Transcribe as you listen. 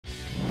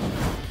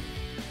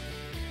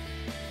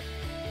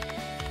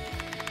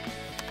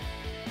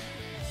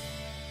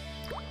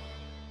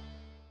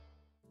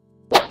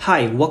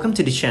Hi, welcome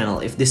to the channel.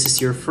 If this is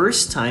your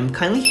first time,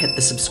 kindly hit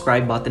the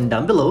subscribe button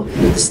down below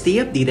to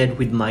stay updated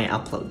with my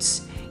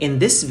uploads. In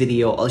this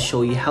video, I'll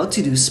show you how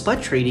to do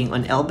spot trading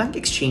on LBANK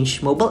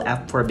Exchange mobile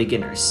app for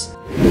beginners.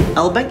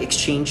 LBANK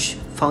Exchange,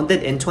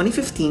 founded in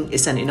 2015,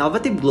 is an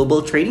innovative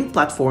global trading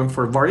platform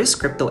for various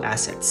crypto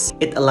assets.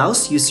 It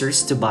allows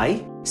users to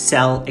buy,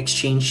 sell,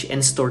 exchange,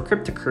 and store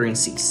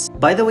cryptocurrencies.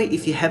 By the way,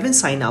 if you haven't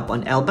signed up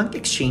on LBANK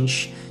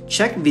Exchange,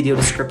 check video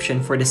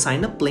description for the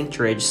sign up link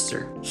to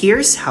register.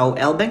 Here's how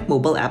LBANK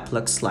mobile app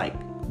looks like.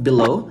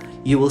 Below,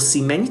 you will see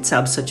many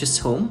tabs such as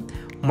Home,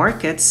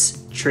 Markets,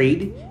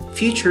 Trade,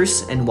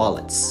 Futures, and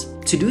Wallets.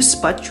 To do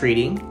spot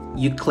trading,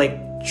 you click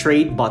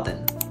Trade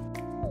button.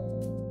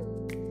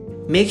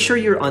 Make sure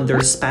you're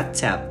under Spot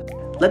tab.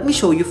 Let me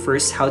show you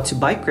first how to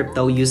buy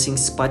crypto using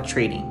spot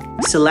trading.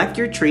 Select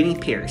your trading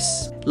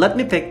pairs. Let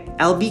me pick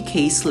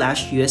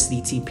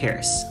LBK/USDT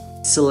pairs.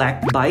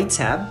 Select Buy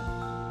tab.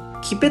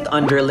 Keep it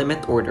under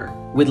limit order.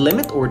 With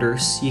limit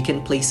orders, you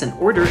can place an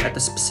order at a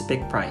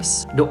specific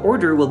price. The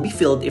order will be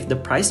filled if the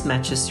price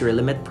matches your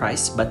limit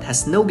price but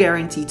has no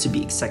guarantee to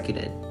be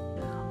executed.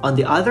 On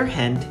the other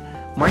hand,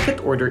 market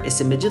order is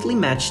immediately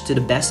matched to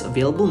the best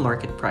available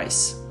market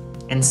price.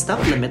 And stop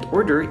limit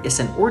order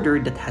is an order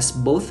that has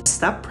both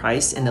stop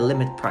price and a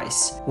limit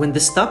price. When the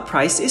stop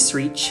price is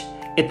reached,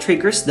 it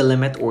triggers the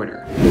limit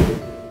order.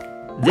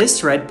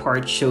 This red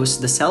part shows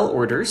the sell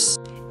orders,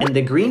 and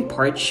the green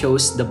part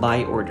shows the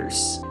buy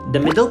orders. The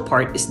middle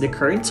part is the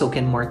current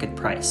token market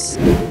price.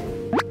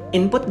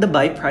 Input the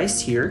buy price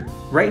here.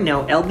 Right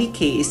now,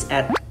 LBK is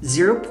at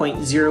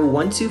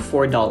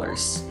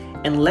 $0.0124,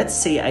 and let's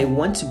say I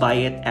want to buy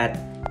it at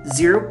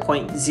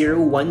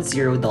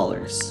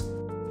 $0.010.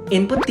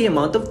 Input the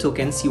amount of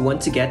tokens you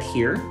want to get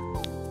here.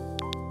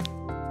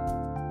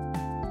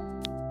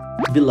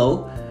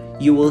 Below,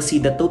 you will see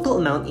the total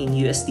amount in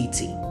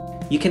USDT.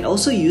 You can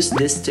also use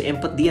this to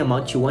input the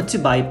amount you want to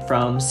buy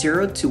from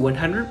 0 to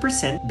 100%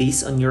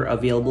 based on your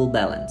available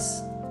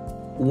balance.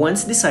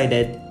 Once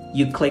decided,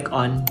 you click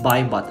on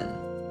Buy button.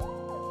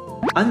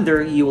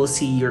 Under, you will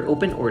see your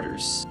open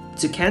orders.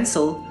 To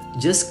cancel,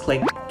 just click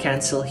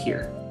Cancel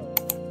here.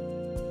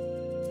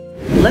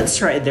 Let's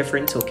try a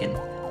different token.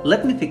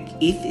 Let me pick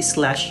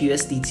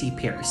ETH/USDT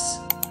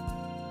pairs.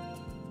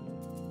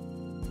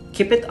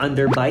 Keep it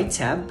under Buy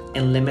tab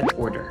and limit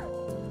order.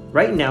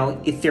 Right now,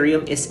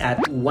 Ethereum is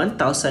at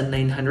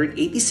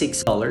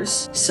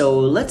 $1,986, so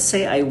let's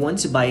say I want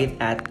to buy it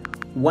at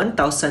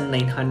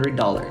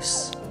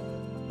 $1,900.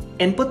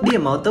 Input the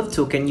amount of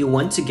token you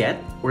want to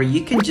get, or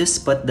you can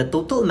just put the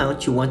total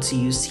amount you want to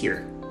use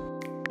here.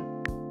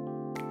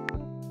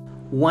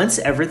 Once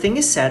everything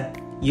is set,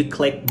 you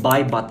click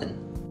Buy button.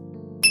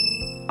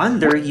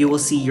 Under, you will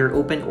see your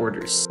open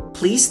orders.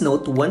 Please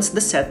note, once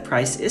the set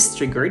price is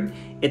triggered,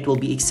 it will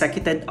be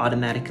executed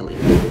automatically.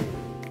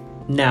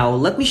 Now,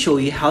 let me show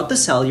you how to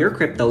sell your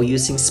crypto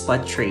using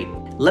spot trade.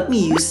 Let me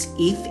use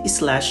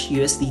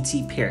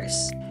ETH/USDT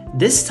pairs.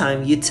 This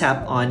time, you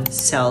tap on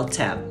Sell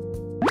tab.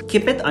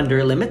 Keep it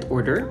under limit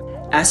order.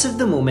 As of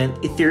the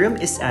moment, Ethereum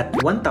is at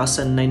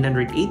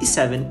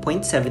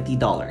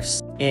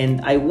 $1,987.70, and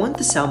I want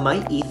to sell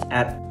my ETH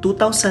at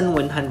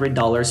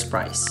 $2,100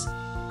 price.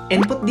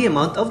 Input the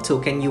amount of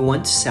token you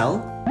want to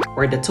sell,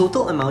 or the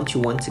total amount you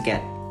want to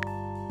get.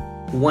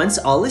 Once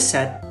all is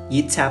set,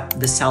 you tap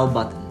the Sell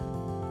button.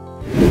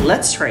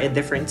 Let's try a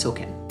different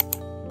token.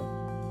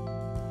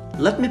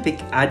 Let me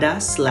pick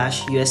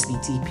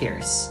ADA/USDT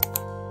pairs.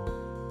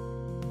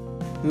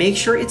 Make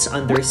sure it's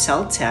under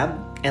Sell tab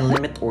and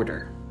limit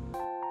order.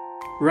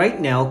 Right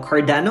now,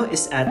 Cardano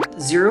is at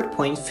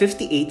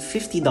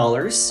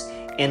 $0.5850,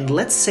 and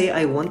let's say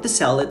I want to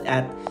sell it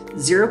at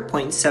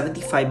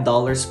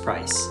 $0.75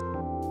 price.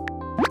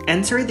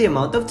 Enter the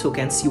amount of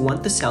tokens you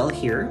want to sell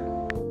here.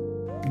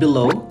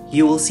 Below,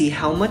 you will see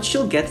how much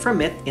you'll get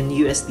from it in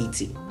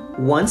USDT.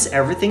 Once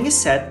everything is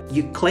set,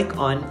 you click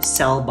on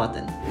Sell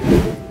button.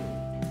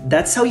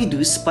 That's how you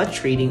do spot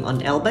trading on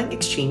LBANK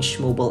Exchange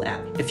mobile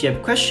app. If you have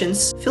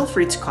questions, feel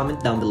free to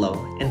comment down below,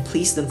 and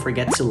please don't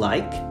forget to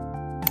like,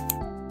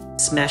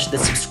 smash the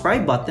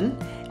subscribe button,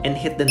 and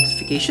hit the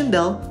notification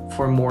bell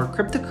for more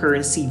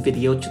cryptocurrency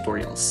video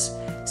tutorials.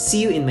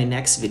 See you in my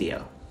next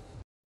video.